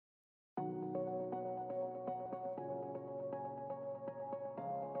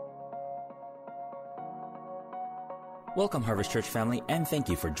Welcome, Harvest Church family, and thank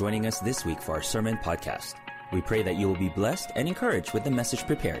you for joining us this week for our sermon podcast. We pray that you will be blessed and encouraged with the message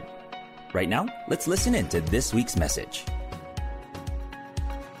prepared. Right now, let's listen in to this week's message.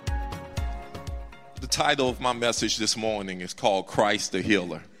 The title of my message this morning is called Christ the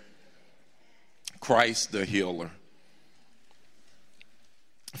Healer. Christ the Healer.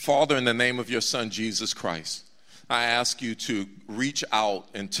 Father, in the name of your Son, Jesus Christ, I ask you to reach out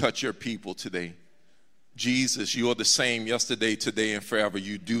and touch your people today. Jesus, you are the same yesterday, today, and forever.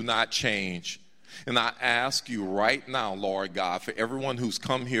 You do not change. And I ask you right now, Lord God, for everyone who's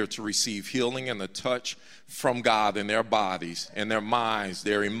come here to receive healing and a touch from God in their bodies, in their minds,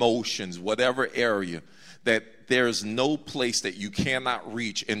 their emotions, whatever area, that there's no place that you cannot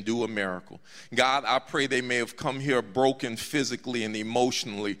reach and do a miracle. God, I pray they may have come here broken physically and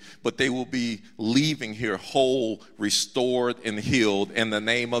emotionally, but they will be leaving here whole, restored, and healed in the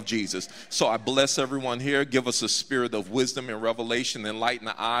name of Jesus. So I bless everyone here. Give us a spirit of wisdom and revelation. Enlighten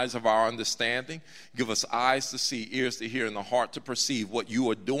the eyes of our understanding. Give us eyes to see, ears to hear, and a heart to perceive what you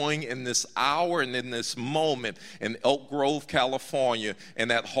are doing in this hour and in this moment in Elk Grove, California,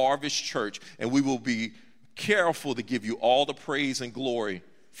 and at Harvest Church. And we will be careful to give you all the praise and glory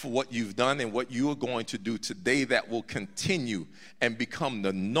for what you've done and what you are going to do today that will continue and become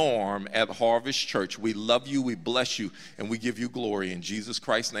the norm at Harvest Church. We love you, we bless you, and we give you glory. In Jesus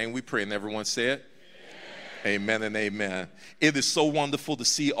Christ's name we pray, and everyone said, amen and amen. It is so wonderful to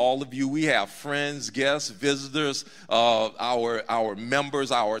see all of you. We have friends, guests, visitors, our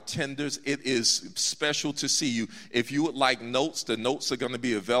members, our attenders. It is special to see you. If you would like notes, the notes are going to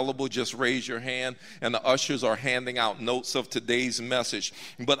be available. Just raise your hand, and the ushers are handing out notes of today's message.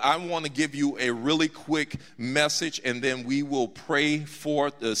 But I want to give you a really quick message, and then we will pray for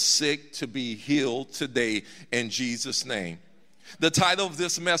the sick to be healed today in Jesus' name. The title of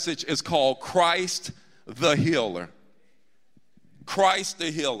this message is called Christ the Healer. Christ the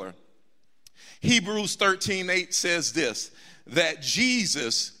Healer. Hebrews 13:8 says this, that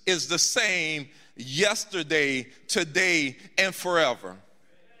Jesus is the same yesterday, today, and forever.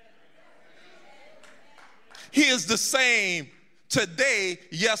 He is the same today,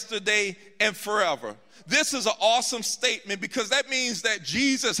 yesterday, and forever. This is an awesome statement because that means that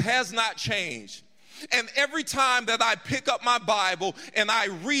Jesus has not changed. And every time that I pick up my Bible and I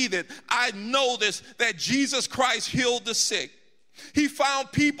read it, I notice that Jesus Christ healed the sick. He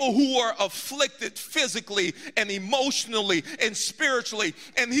found people who were afflicted physically and emotionally and spiritually.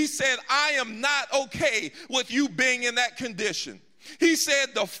 And he said, I am not okay with you being in that condition. He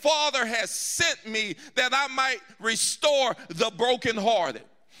said, the Father has sent me that I might restore the brokenhearted.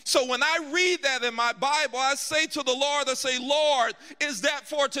 So when I read that in my Bible, I say to the Lord, I say, Lord, is that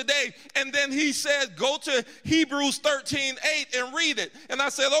for today? And then he said, go to Hebrews 13:8 and read it. And I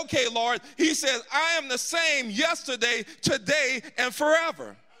said, okay, Lord. He says, I am the same yesterday, today, and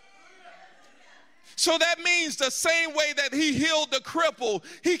forever. So that means the same way that he healed the cripple,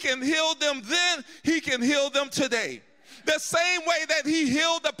 he can heal them then, he can heal them today. The same way that he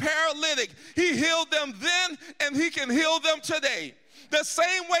healed the paralytic, he healed them then, and he can heal them today. The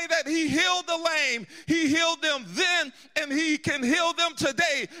same way that he healed the lame, he healed them then, and he can heal them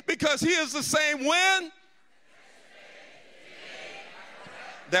today because he is the same when?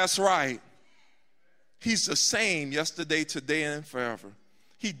 That's right. He's the same yesterday, today, and forever.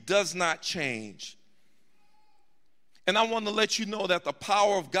 He does not change. And I want to let you know that the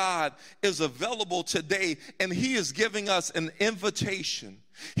power of God is available today, and he is giving us an invitation.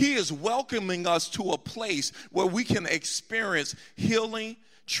 He is welcoming us to a place where we can experience healing,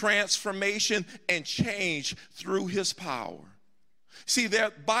 transformation, and change through his power. See,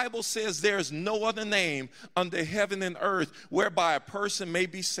 the Bible says there is no other name under heaven and earth whereby a person may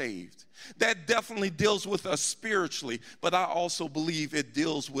be saved. That definitely deals with us spiritually, but I also believe it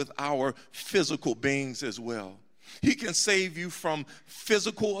deals with our physical beings as well. He can save you from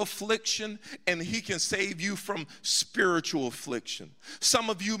physical affliction, and he can save you from spiritual affliction. Some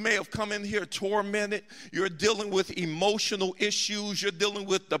of you may have come in here tormented. You're dealing with emotional issues. You're dealing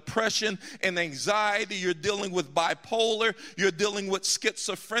with depression and anxiety. You're dealing with bipolar. You're dealing with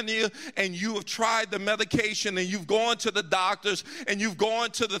schizophrenia, and you have tried the medication, and you've gone to the doctors, and you've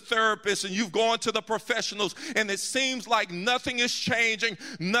gone to the therapists, and you've gone to the professionals, and it seems like nothing is changing.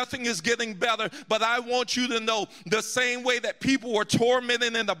 Nothing is getting better. But I want you to know, the same way that people were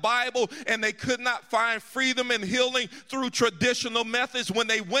tormented in the Bible and they could not find freedom and healing through traditional methods, when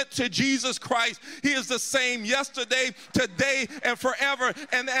they went to Jesus Christ, he is the same yesterday, today, and forever.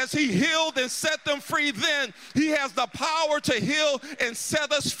 And as he healed and set them free then, he has the power to heal and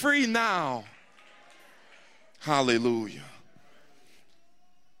set us free now. Hallelujah.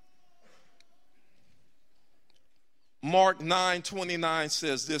 Mark 9:29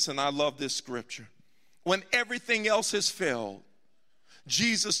 says this, and I love this scripture. When everything else has failed,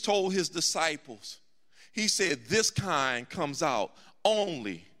 Jesus told his disciples, he said, this kind comes out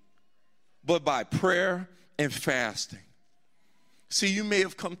only but by prayer and fasting. See, you may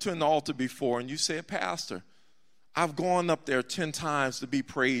have come to an altar before and you said, Pastor, I've gone up there 10 times to be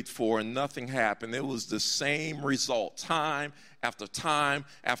prayed for and nothing happened. It was the same result, time after time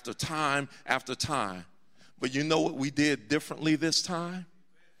after time after time. But you know what we did differently this time?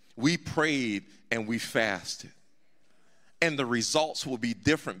 We prayed and we fasted. And the results will be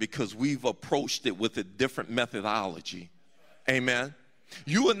different because we've approached it with a different methodology. Amen.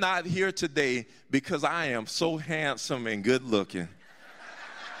 You are not here today because I am so handsome and good looking.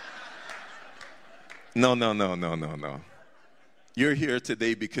 No. You're here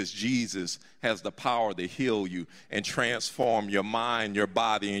today because Jesus has the power to heal you and transform your mind, your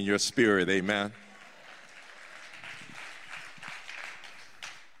body, and your spirit. Amen.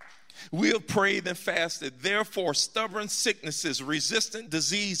 We have prayed and fasted. Therefore, stubborn sicknesses, resistant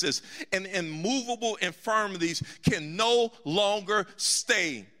diseases, and immovable infirmities can no longer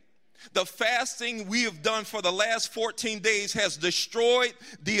stay. The fasting we have done for the last 14 days has destroyed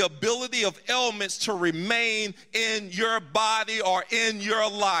the ability of ailments to remain in your body or in your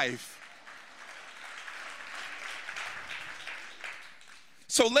life.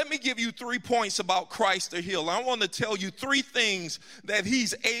 So let me give you 3 points about Christ the healer. I want to tell you 3 things that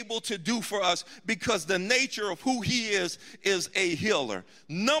he's able to do for us because the nature of who he is a healer.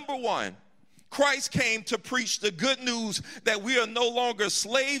 Number 1, Christ came to preach the good news that we are no longer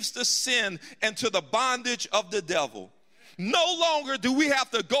slaves to sin and to the bondage of the devil. No longer do we have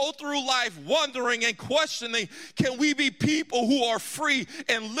to go through life wondering and questioning, can we be people who are free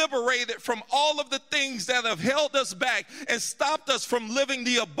and liberated from all of the things that have held us back and stopped us from living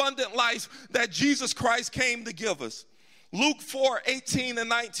the abundant life that Jesus Christ came to give us. Luke 4:18 and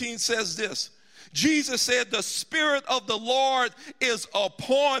 19 says this. Jesus said, the Spirit of the Lord is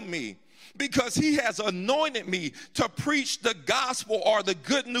upon me, because he has anointed me to preach the gospel or the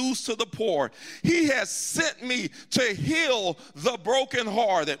good news to the poor. He has sent me to heal the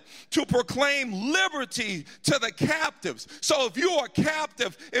brokenhearted, to proclaim liberty to the captives. So if you are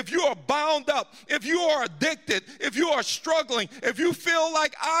captive, if you are bound up, if you are addicted, if you are struggling, if you feel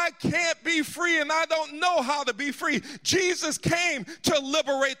like I can't be free and I don't know how to be free, Jesus came to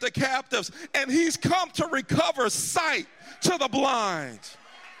liberate the captives, and he's come to recover sight to the blind,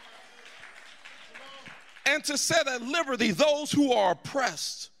 and to set at liberty those who are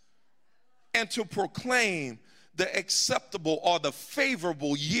oppressed, and to proclaim the acceptable or the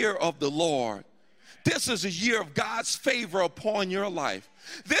favorable year of the Lord. This is a year of God's favor upon your life.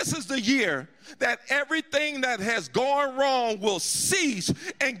 This is the year that everything that has gone wrong will cease,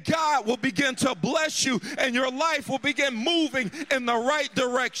 and God will begin to bless you, and your life will begin moving in the right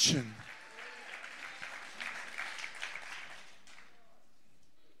direction.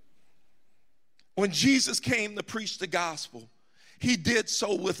 When Jesus came to preach the gospel, he did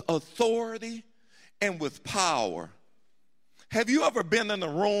so with authority and with power. Have you ever been in a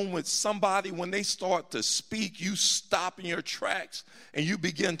room with somebody, when they start to speak, you stop in your tracks and you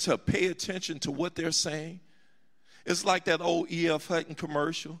begin to pay attention to what they're saying? It's like that old E.F. Hutton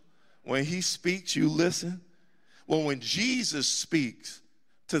commercial. When he speaks, you listen. Well, when Jesus speaks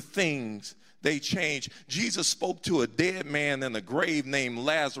to things, they change. Jesus spoke to a dead man in a grave named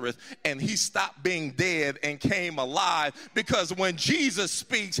Lazarus, and he stopped being dead and came alive, because when Jesus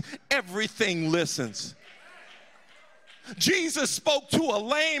speaks, everything listens. Jesus spoke to a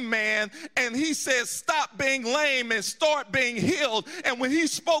lame man, and he said, stop being lame and start being healed. And when he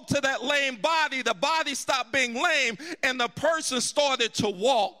spoke to that lame body, the body stopped being lame, and the person started to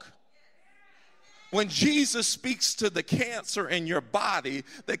walk. When Jesus speaks to the cancer in your body,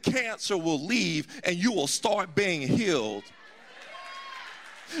 the cancer will leave and you will start being healed.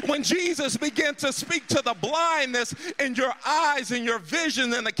 When Jesus began to speak to the blindness in your eyes and your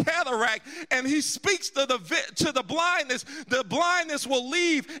vision and the cataract, and he speaks to the blindness will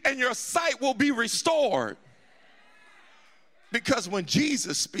leave and your sight will be restored. Because when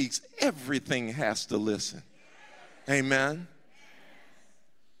Jesus speaks, everything has to listen. Amen.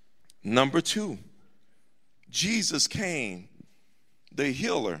 Number 2. Jesus came, the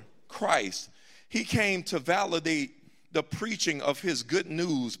healer, Christ. He came to validate the preaching of his good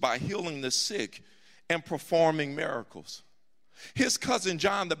news by healing the sick and performing miracles. His cousin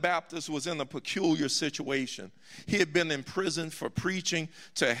John the Baptist was in a peculiar situation. He had been in prison for preaching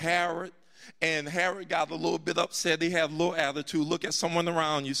to Herod, and Herod got a little bit upset. He had a little attitude. Look at someone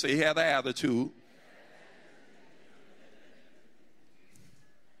around you, say he had an attitude.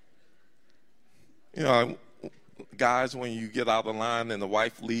 You know, guys, when you get out of line and the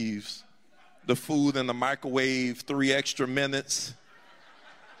wife leaves the food in the microwave 3 extra minutes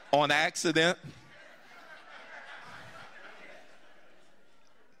on accident?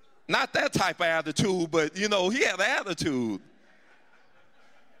 Not that type of attitude, but, you know, he had an attitude.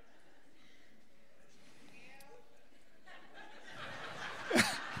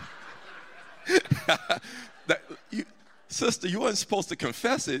 Sister, you weren't supposed to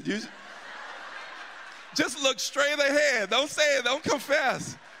confess it. You just look straight ahead. Don't say it. Don't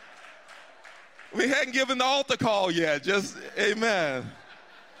confess. We hadn't given the altar call yet. Just, amen.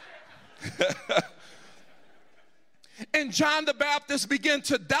 And John the Baptist began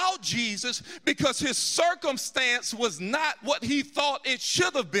to doubt Jesus because his circumstance was not what he thought it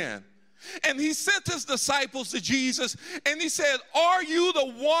should have been. And he sent his disciples to Jesus and he said, are you the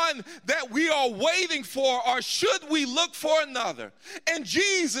one that we are waiting for, or should we look for another? And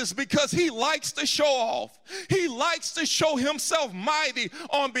Jesus, because he likes to show off, he likes to show himself mighty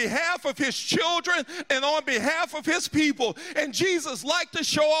on behalf of his children and on behalf of his people. And Jesus liked to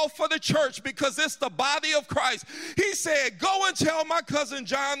show off for the church because it's the body of Christ. He said, go and tell my cousin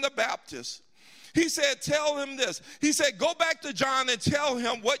John the Baptist. He said, tell him this. He said, go back to John and tell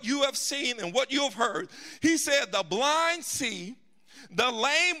him what you have seen and what you have heard. He said, the blind see, the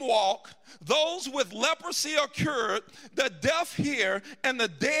lame walk, those with leprosy are cured, the deaf hear, and the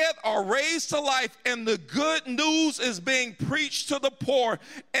dead are raised to life, and the good news is being preached to the poor.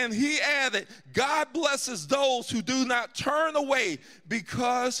 And he added, God blesses those who do not turn away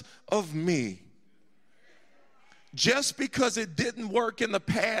because of me. Just because it didn't work in the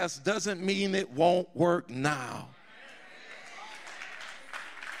past doesn't mean it won't work now.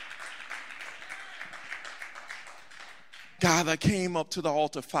 God, I came up to the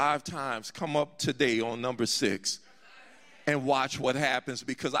altar 5 times. Come up today on number 6 and watch what happens,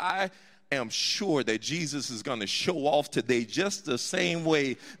 because I am sure that Jesus is going to show off today just the same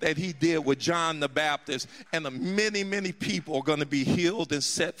way that he did with John the Baptist, and many, many people are going to be healed and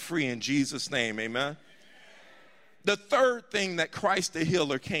set free in Jesus' name. Amen. The third thing that Christ the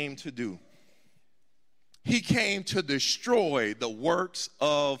healer came to do, he came to destroy the works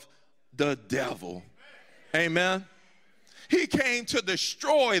of the devil. Amen. He came to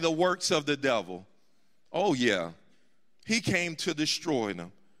destroy the works of the devil. Oh yeah, he came to destroy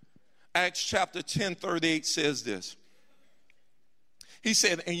them. Acts chapter 10:38 says this. He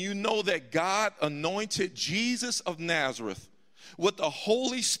said, and you know that God anointed Jesus of Nazareth with the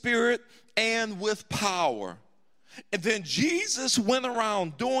Holy Spirit and with power. And then Jesus went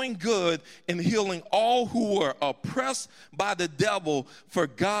around doing good and healing all who were oppressed by the devil, for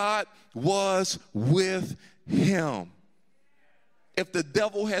God was with him. If the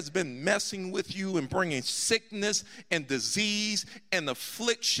devil has been messing with you and bringing sickness and disease and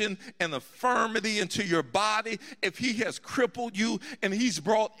affliction and infirmity into your body, if he has crippled you and he's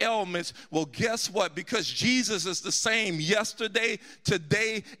brought ailments, well, guess what? Because Jesus is the same yesterday,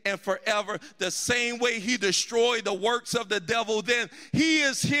 today, and forever, the same way he destroyed the works of the devil then, he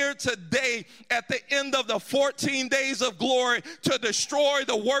is here today at the end of the 14 days of glory to destroy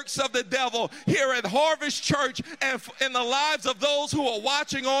the works of the devil here at Harvest Church and in the lives of those who are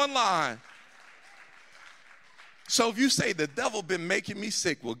watching online. So if you say the devil been making me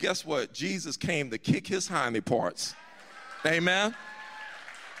sick, well, guess what? Jesus came to kick his hiney parts. Amen.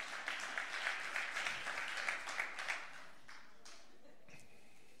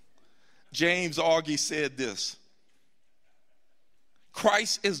 James Augie said this: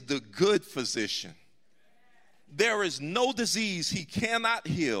 Christ is the good physician. There is no disease he cannot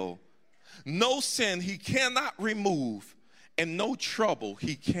heal, no sin he cannot remove, and no trouble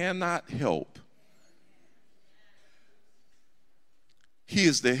he cannot help. He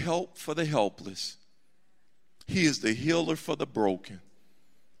is the help for the helpless. He is the healer for the broken.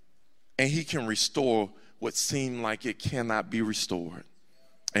 And he can restore what seemed like it cannot be restored.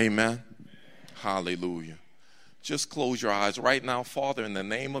 Amen. Hallelujah. Just close your eyes right now. Father, in the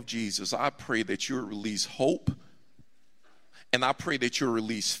name of Jesus, I pray that you release hope, and I pray that you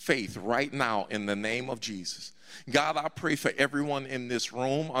release faith right now in the name of Jesus. God, I pray for everyone in this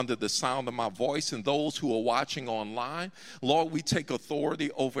room under the sound of my voice and those who are watching online. Lord, we take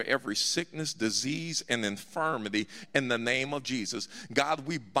authority over every sickness, disease, and infirmity in the name of Jesus. God,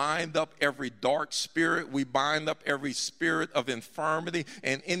 we bind up every dark spirit. We bind up every spirit of infirmity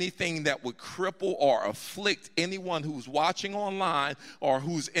and anything that would cripple or afflict anyone who's watching online or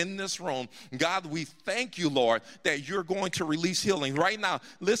who's in this room. God, we thank you, Lord, that you're going to release healing right now.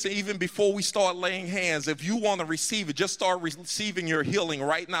 Listen, even before we start laying hands, if you want want to receive it, just start receiving your healing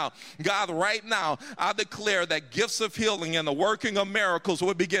right now. God, right now, I declare that gifts of healing and the working of miracles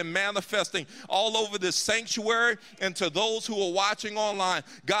will begin manifesting all over this sanctuary and to those who are watching online.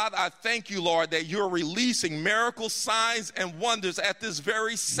 God, I thank you, Lord, that you're releasing miracles, signs, and wonders at this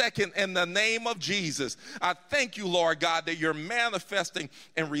very second in the name of Jesus. I thank you, Lord God, that you're manifesting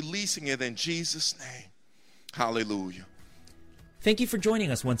and releasing it in Jesus' name. Hallelujah. Thank you for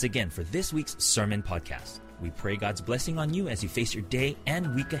joining us once again for this week's Sermon Podcast. We pray God's blessing on you as you face your day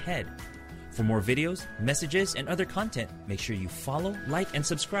and week ahead. For more videos, messages, and other content, make sure you follow, like, and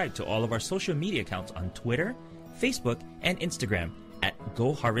subscribe to all of our social media accounts on Twitter, Facebook, and Instagram at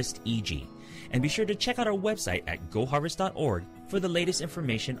GoHarvestEG. And be sure to check out our website at goharvest.org for the latest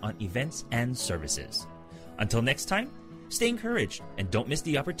information on events and services. Until next time, stay encouraged and don't miss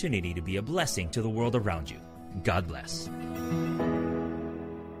the opportunity to be a blessing to the world around you. God bless.